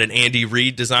 Deshaun had an Andy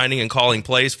Reid designing and calling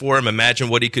plays for him, imagine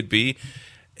what he could be.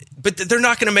 But they're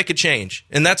not going to make a change.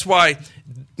 And that's why,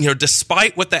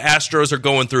 despite what the Astros are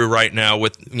going through right now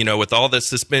with all the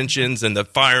suspensions and the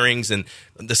firings and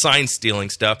the sign stealing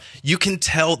stuff, you can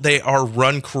tell they are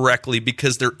run correctly,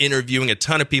 because they're interviewing a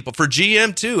ton of people for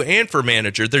GM too, and for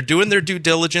manager. They're doing their due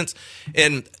diligence.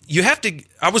 And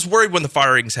I was worried when the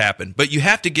firings happened, but you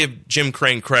have to give Jim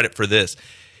Crane credit for this.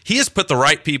 He has put the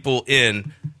right people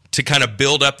in to kind of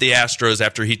build up the Astros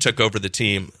after he took over the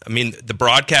team. The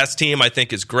broadcast team, I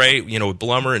think, is great, with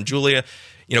Blummer and Julia,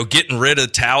 getting rid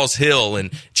of Towles Hill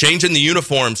and changing the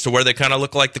uniforms to where they kind of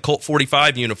look like the Colt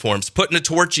 45 uniforms, putting a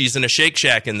Torchies and a Shake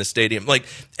Shack in the stadium.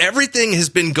 Everything has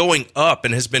been going up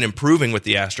and has been improving with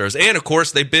the Astros. And, of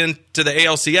course, they've been to the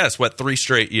ALCS, 3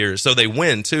 straight years. So they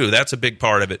win, too. That's a big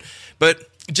part of it. But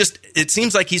it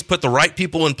seems like he's put the right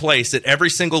people in place at every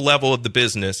single level of the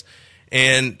business.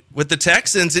 And with the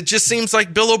Texans, it just seems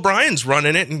like Bill O'Brien's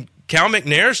running it, and Cal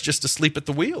McNair's just asleep at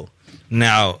the wheel.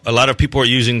 Now, a lot of people are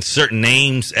using certain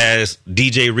names as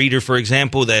DJ Reader, for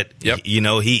example, that,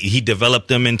 he developed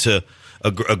them into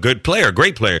a good player, a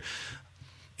great player.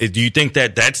 Do you think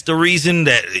that that's the reason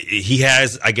that he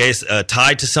has, I guess,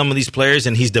 tied to some of these players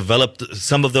and he's developed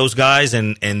some of those guys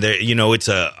and it's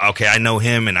okay, I know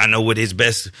him and I know what his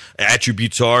best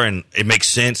attributes are and it makes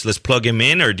sense. Let's plug him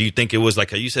in. Or do you think it was like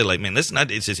how you said, like, man, it's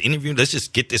this interview. Let's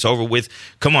just get this over with.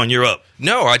 Come on, you're up.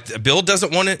 No, Bill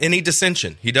doesn't want any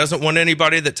dissension. He doesn't want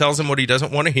anybody that tells him what he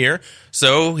doesn't want to hear.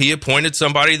 So he appointed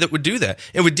somebody that would do that.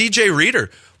 And with DJ Reader,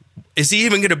 is he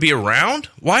even going to be around?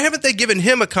 Why haven't they given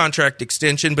him a contract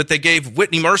extension, but they gave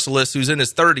Whitney Merciless, who's in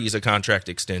his 30s, a contract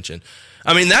extension?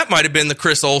 I mean, that might have been the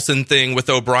Chris Olsen thing with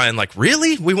O'Brien. Like,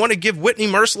 really? We want to give Whitney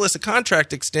Merciless a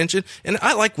contract extension? And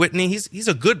I like Whitney. He's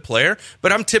a good player,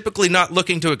 but I'm typically not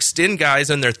looking to extend guys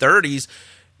in their 30s.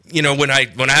 When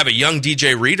I have a young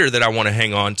DJ Reader that I want to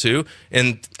hang on to,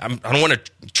 and I don't want to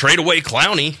trade away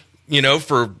Clowney,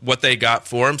 for what they got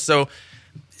for him. So,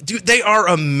 dude, they are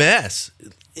a mess.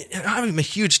 I'm a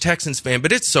huge Texans fan,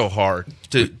 but it's so hard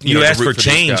to you ask for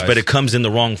change, but it comes in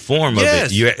the wrong form of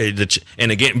it.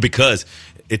 And again, because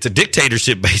it's a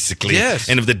dictatorship, basically. Yes.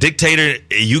 And if the dictator,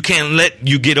 you can't let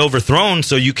you get overthrown,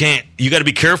 so you got to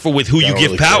be careful with who you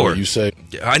give power. You say,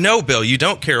 I know, Bill. You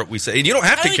don't care what we say. You don't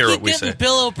have to care what we say.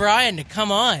 Bill O'Brien to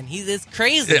come on. He's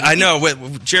crazy. I know.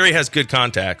 Jerry has good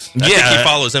contacts. I think he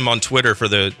follows him on Twitter for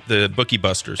the Bookie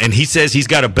Busters. And he says he's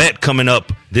got a bet coming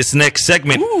up this next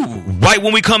segment. Ooh. Right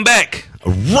when we come back.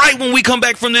 Right when we come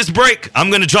back from this break, I'm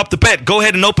going to drop the bet. Go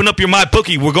ahead and open up your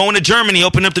MyBookie. We're going to Germany.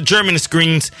 Open up the German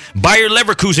screens. Bayer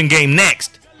Leverkusen game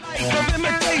next.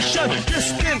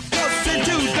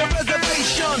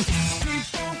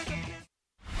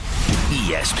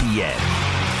 ESPN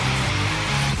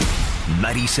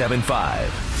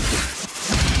 97.5.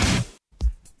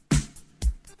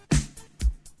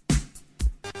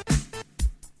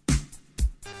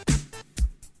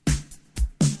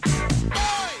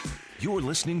 You're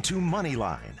listening to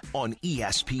Moneyline on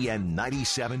ESPN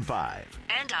 97.5.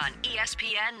 And on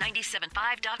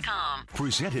ESPN975.com.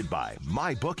 Presented by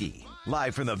MyBookie.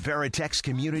 Live from the Veritex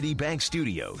Community Bank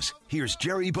Studios, here's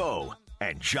Jerry Bow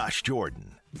and Josh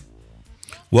Jordan.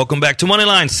 Welcome back to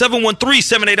Moneyline,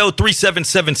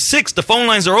 713-780-3776. The phone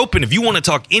lines are open. If you want to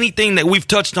talk anything that we've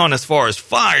touched on as far as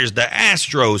Flyers, the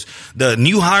Astros, the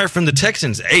new hire from the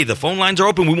Texans, hey, the phone lines are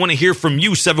open. We want to hear from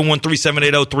you,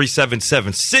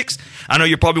 713-780-3776. I know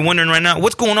you're probably wondering right now,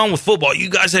 what's going on with football? You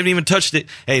guys haven't even touched it.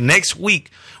 Hey, next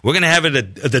week, we're going to have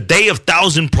it the day of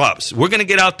 1,000 props. We're going to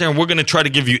get out there and we're going to try to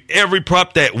give you every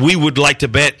prop that we would like to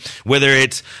bet, whether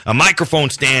it's a microphone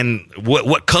stand,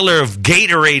 what color of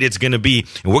Gatorade it's going to be.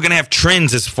 And we're going to have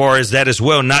trends as far as that as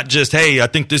well, not just, hey, I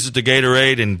think this is the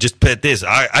Gatorade and just bet this.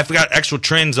 I've got actual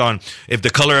trends on if the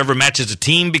color ever matches a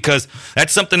team, because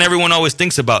that's something everyone always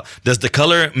thinks about. Does the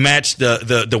color match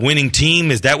the winning team?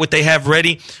 Is that what they have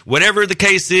ready? Whatever the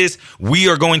case is, we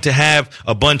are going to have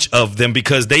a bunch of them,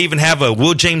 because they even have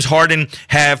will James Harden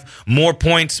have more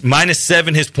points,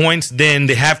 -7 his points, than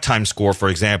the halftime score, for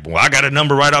example. I got a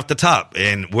number right off the top,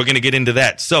 and we're going to get into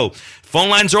that. So, phone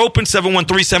lines are open,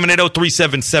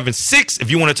 713-780-3776. If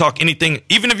you want to talk anything,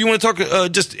 even if you want to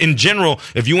talk just in general,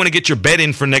 if you want to get your bet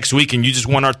in for next week and you just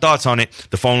want our thoughts on it,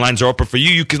 the phone lines are open for you.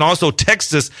 You can also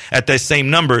text us at that same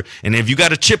number. And if you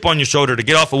got a chip on your shoulder to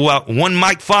get off of one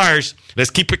Mike Fires, let's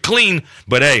keep it clean.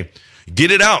 But hey, get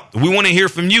it out. We want to hear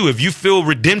from you. If you feel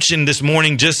redemption this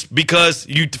morning just because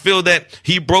you feel that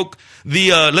he broke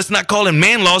the, let's not call it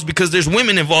man laws, because there's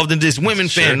women involved in this, women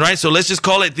fan, right? So let's just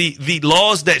call it the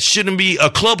laws that shouldn't be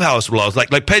clubhouse laws.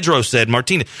 Like Pedro said,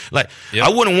 Martinez. I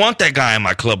wouldn't want that guy in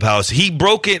my clubhouse. He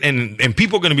broke it, and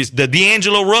people are going to be the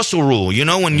D'Angelo Russell rule.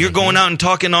 When you're going out and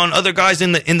talking on other guys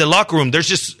in the locker room, there's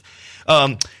just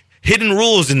hidden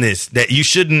rules in this that you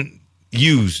shouldn't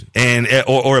use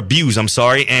or abuse. I'm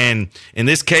sorry. And in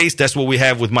this case, that's what we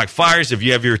have with Mike Fires. If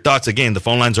you have your thoughts, again, the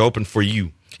phone lines are open for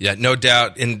you. Yeah, no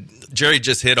doubt. And Jerry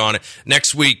just hit on it.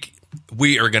 Next week,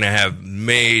 we are going to have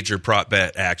major prop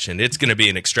bet action. It's going to be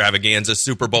an extravaganza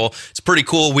Super Bowl. It's pretty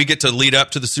cool. We get to lead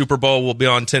up to the Super Bowl. We'll be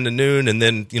on 10 to noon, and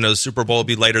then, the Super Bowl will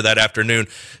be later that afternoon.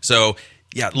 So,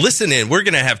 yeah, listen in. We're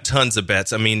going to have tons of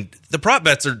bets. I mean, the prop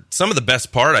bets are some of the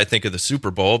best part, I think, of the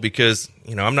Super Bowl, because,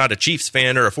 I'm not a Chiefs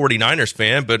fan or a 49ers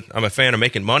fan, but I'm a fan of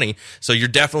making money. So you're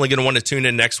definitely going to want to tune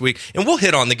in next week. And we'll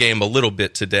hit on the game a little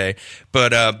bit today.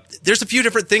 But there's a few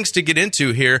different things to get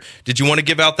into here. Did you want to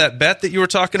give out that bet that you were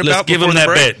talking about? Let's give them that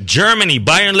bet. Germany,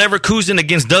 Bayern Leverkusen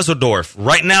against Dusseldorf.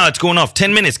 Right now, it's going off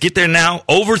 10 minutes. Get there now.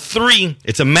 Over 3.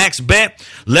 It's a max bet.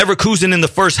 Leverkusen in the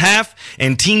first half,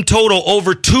 and team total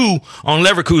over 2 on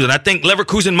Leverkusen. I think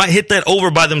Leverkusen might hit that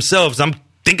over by themselves. I'm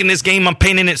thinking this game, I'm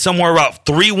painting it somewhere about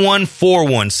 3-1,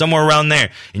 4-1, somewhere around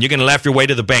there. And you're going to laugh your way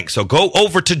to the bank. So go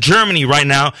over to Germany right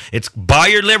now. It's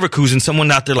Bayer Leverkusen.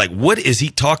 Someone out there like, what is he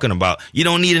talking about? You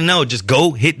don't need to know. Just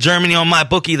go hit Germany on my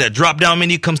bookie. That drop-down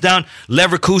menu comes down.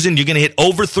 Leverkusen, you're going to hit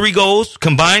over 3 goals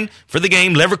combined for the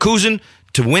game. Leverkusen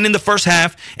to win in the first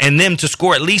half, and them to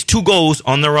score at least 2 goals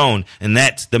on their own. And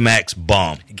that's the max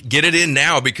bomb. Get it in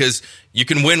now, because you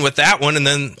can win with that one, and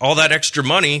then all that extra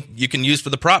money you can use for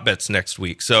the prop bets next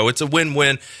week. So it's a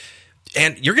win-win.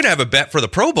 And you're going to have a bet for the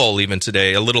Pro Bowl even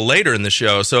today, a little later in the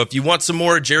show. So if you want some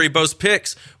more Jerry Bo's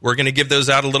picks, we're going to give those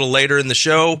out a little later in the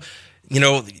show. You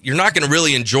know, you're not going to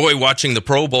really enjoy watching the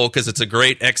Pro Bowl because it's a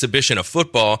great exhibition of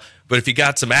football, but if you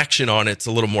got some action on it, it's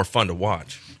a little more fun to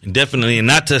watch. Definitely. And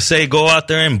not to say go out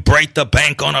there and break the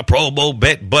bank on a Pro Bowl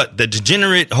bet, but the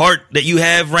degenerate heart that you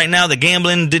have right now, the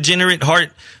gambling degenerate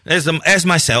heart, as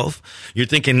myself, you're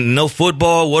thinking, no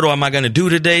football, what am I going to do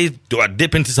today? Do I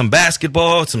dip into some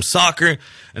basketball, some soccer?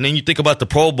 And then you think about the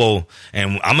Pro Bowl,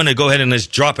 and I'm going to go ahead and let's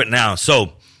drop it now.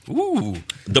 So,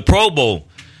 the Pro Bowl,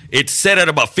 it's set at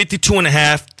about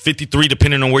 52.5, 53,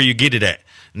 depending on where you get it at.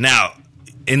 Now,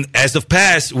 as of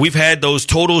past, we've had those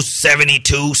totals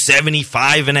 72,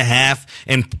 75.5,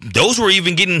 and those were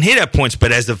even getting hit at points.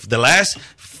 But as of the last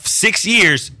 6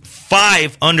 years,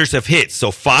 5 unders have hit. So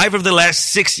 5 of the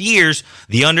last 6 years,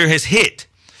 the under has hit.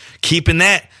 Keeping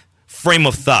that frame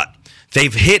of thought,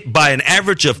 they've hit by an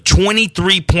average of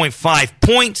 23.5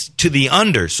 points to the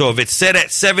under. So if it's set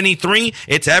at 73,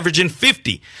 it's averaging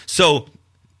 50. So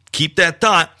keep that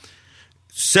thought.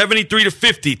 73 to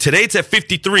 50. Today it's at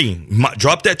 53.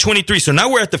 Drop that 23. So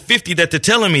now we're at the 50 that they're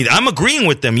telling me. I'm agreeing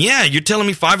with them. Yeah, you're telling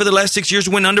me 5 of the last 6 years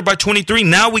went under by 23.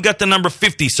 Now we got the number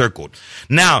 50 circled.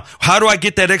 Now, how do I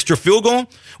get that extra field goal?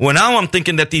 Well, now I'm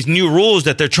thinking that these new rules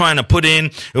that they're trying to put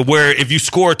in, where if you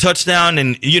score a touchdown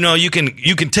and you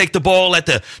can take the ball at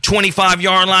the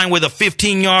 25-yard line with a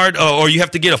 15-yard, or you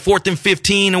have to get a 4th and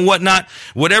 15 and whatnot.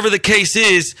 Whatever the case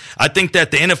is, I think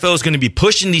that the NFL is going to be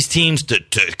pushing these teams to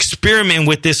experiment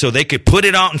with this so they could put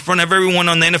it out in front of everyone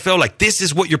on the NFL. Like, this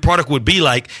is what your product would be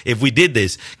like if we did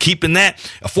this. Keeping that,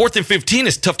 a 4th and 15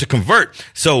 is tough to convert.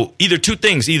 So either two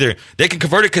things. Either they can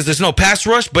convert it because there's no pass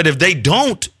rush, but if they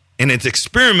don't, and it's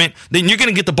experiment, then you're going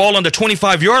to get the ball on the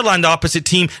 25-yard line, the opposite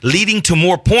team, leading to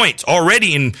more points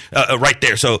already in right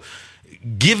there. So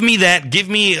give me that. Give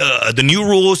me the new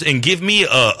rules, and give me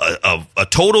a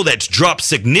total that's dropped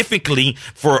significantly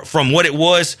from what it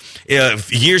was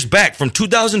years back. From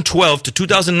 2012 to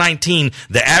 2019,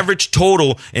 the average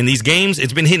total in these games,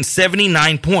 it's been hitting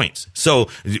 79 points. So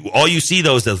all you see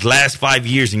those last 5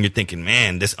 years, and you're thinking,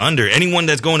 man, this under. Anyone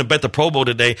that's going to bet the Pro Bowl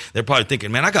today, they're probably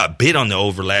thinking, man, I got bid on the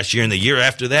over last year and the year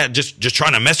after that, just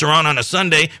trying to mess around on a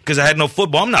Sunday because I had no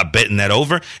football. I'm not betting that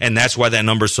over, and that's why that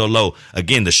number's so low.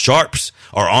 Again, the sharps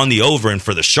are on the over, and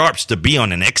for the sharps to be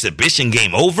on an exhibition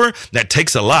game over, that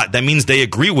takes a lot. That means they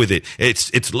agree with it.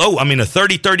 It's low. I mean, a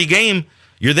 30-30 game,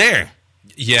 you're there.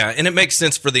 Yeah, and it makes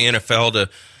sense for the NFL to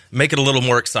make it a little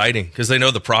more exciting because they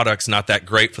know the product's not that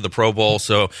great for the Pro Bowl.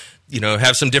 So,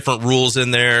 have some different rules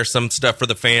in there, some stuff for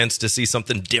the fans to see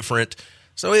something different.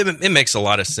 So it makes a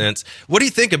lot of sense. What do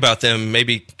you think about them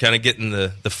maybe kind of getting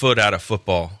the foot out of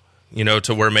football,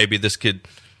 to where maybe this could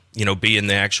be in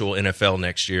the actual NFL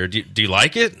next year? Do you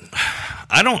like it?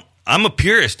 I don't. I'm a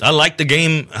purist. I like the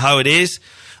game how it is.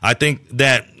 I think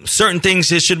that certain things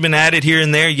should have been added here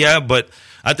and there, yeah, but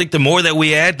I think the more that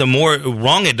we add, the more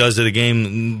wrong it does to the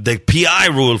game. The PI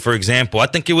rule, for example, I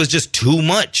think it was just too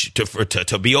much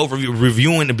to be over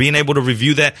reviewing and being able to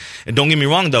review that. And don't get me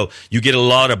wrong, though, you get a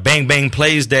lot of bang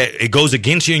plays that it goes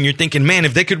against you, and you're thinking, man,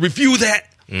 if they could review that.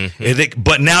 Mm-hmm.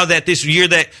 But now that this year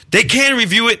that they can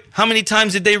review it, how many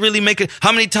times did they really make it?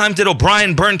 How many times did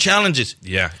O'Brien burn challenges?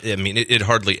 Yeah, I mean, it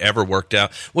hardly ever worked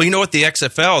out. Well, you know what? The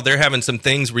XFL, they're having some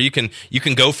things where you can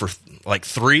go for like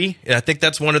 3. And I think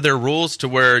that's one of their rules to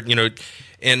where,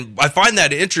 and I find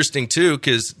that interesting too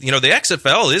because, the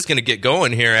XFL is going to get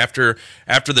going here after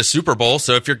the Super Bowl.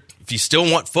 So if you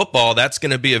still want football, that's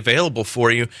going to be available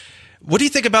for you. What do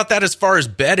you think about that as far as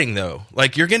betting, though?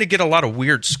 Like, you're going to get a lot of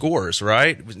weird scores,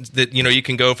 right? That, you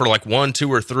can go for like 1,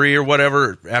 2, or 3 or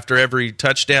whatever after every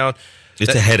touchdown.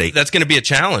 It's a headache. That's going to be a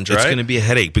challenge, right? It's going to be a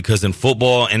headache because in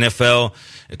football, NFL,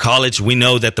 college, we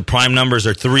know that the prime numbers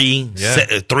are 3,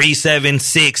 7,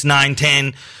 6, 9,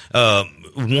 10.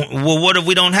 Well, what if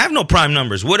we don't have no prime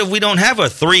numbers? What if we don't have a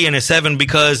 3 and a 7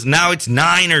 because now it's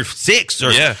 9 or 6?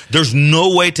 Or there's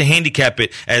no way to handicap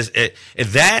it as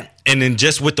that. And then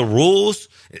just with the rules,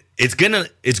 it's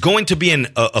going to be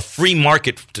a free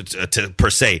market to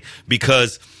per se,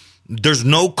 because there's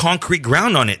no concrete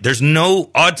ground on it. There's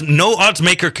no odds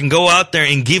maker can go out there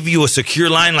and give you a secure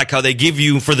line like how they give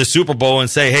you for the Super Bowl and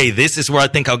say, hey, this is where I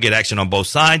think I'll get action on both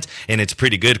sides, and it's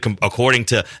pretty good according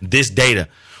to this data.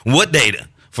 What data?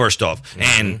 First off,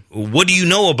 and what do you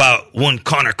know about one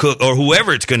Connor Cook or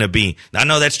whoever it's going to be? I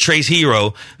know that's Trey's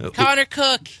hero. Connor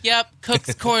Cook, yep,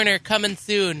 Cook's Corner coming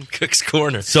soon. Cook's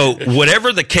Corner. So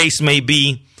whatever the case may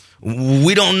be,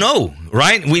 we don't know,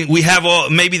 right? We have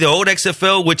maybe the old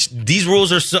XFL, which these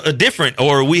rules are different,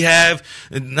 or we have.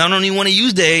 I don't even want to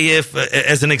use the AAF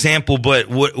as an example, but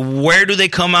where do they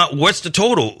come out? What's the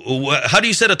total? How do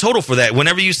you set a total for that?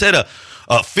 Whenever you set a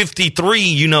 53,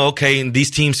 you know, okay, and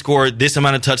these teams scored this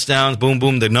amount of touchdowns, boom,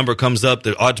 boom, the number comes up,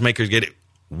 the odds makers get it.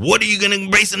 What are you going to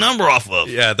base the number off of?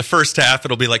 Yeah, the first half,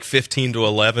 it'll be like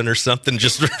 15-11 or something,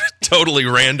 just totally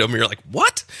random. You're like,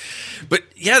 what? But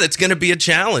yeah, that's going to be a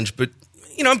challenge. But,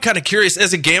 you know, I'm kind of curious,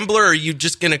 as a gambler, are you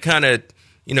just going to kind of,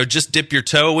 you know, just dip your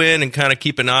toe in and kind of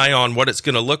keep an eye on what it's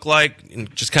going to look like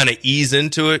and just kind of ease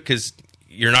into it because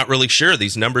you're not really sure?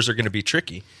 These numbers are going to be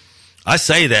tricky. I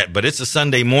say that, but it's a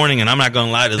Sunday morning, and I'm not going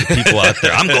to lie to the people out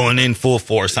there. I'm going in full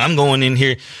force. I'm going in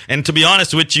here. And to be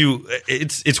honest with you,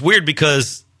 it's weird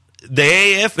because the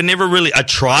AAF never really – I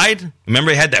tried.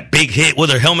 Remember they had that big hit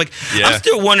with their helmet? Yeah. I'm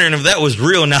still wondering if that was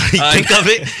real now that you think of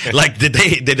it. Like, did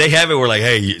they have it where like,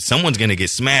 hey, someone's going to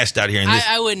get smashed out here?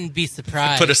 I wouldn't be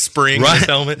surprised. Put a spring in his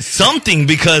helmet. Something,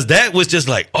 because that was just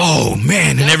like, oh,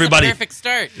 man. And everybody – perfect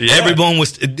start. Yeah. Everyone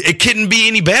was – it couldn't be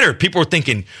any better. People were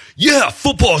thinking – yeah,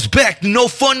 football's back. No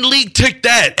fun league. Take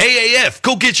that. AAF.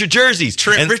 Go get your jerseys.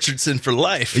 Trent Richardson for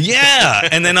life. Yeah.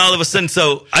 And then all of a sudden,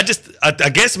 so I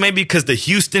guess maybe because the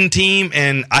Houston team,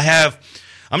 and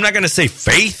I'm not going to say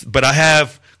faith, but I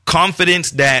have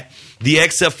confidence that the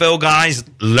XFL guys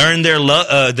learn their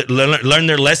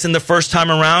lesson the first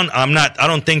time around. I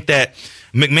don't think that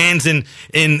McMahon's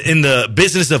in the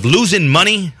business of losing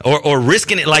money or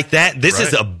risking it like that. This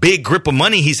is a big grip of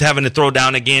money he's having to throw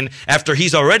down again after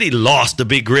he's already lost a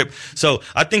big grip. So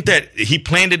I think that he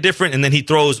planned it different, and then he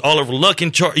throws Oliver Luck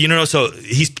in charge. You know, so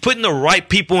he's putting the right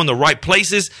people in the right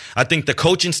places. I think the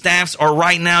coaching staffs are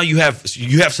right now. You have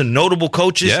some notable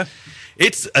coaches. Yeah.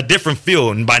 It's a different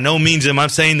feel, and by no means am I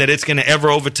saying that it's going to ever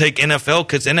overtake NFL,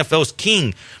 because NFL's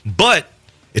king. But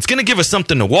it's going to give us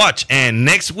something to watch. And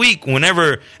next week,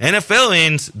 whenever NFL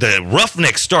ends, the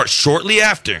Roughnecks start shortly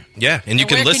after. Yeah, and you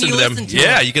can listen to them.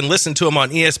 You can listen to them on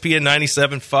ESPN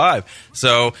 97.5.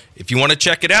 So if you want to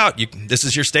check it out, this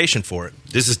is your station for it.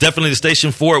 This is definitely the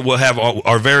station for it. We'll have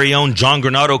our very own John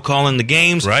Granado calling the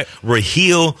games. Right.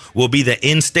 Raheel will be the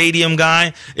in-stadium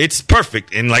guy. It's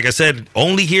perfect. And like I said,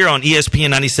 only here on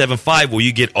ESPN 97.5 will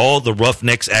you get all the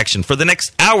Roughnecks action. For the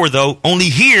next hour, though, only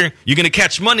here, you're going to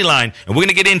catch Moneyline. And we're going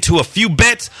to get into a few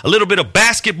bets, a little bit of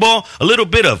basketball, a little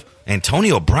bit of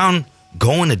Antonio Brown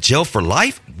going to jail for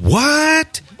life.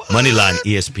 What? Moneyline,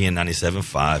 ESPN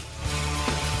 97.5.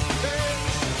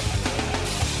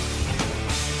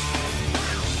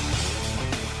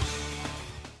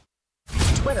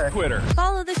 Twitter.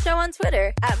 Follow the show on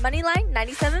Twitter at Moneyline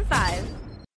 97.5.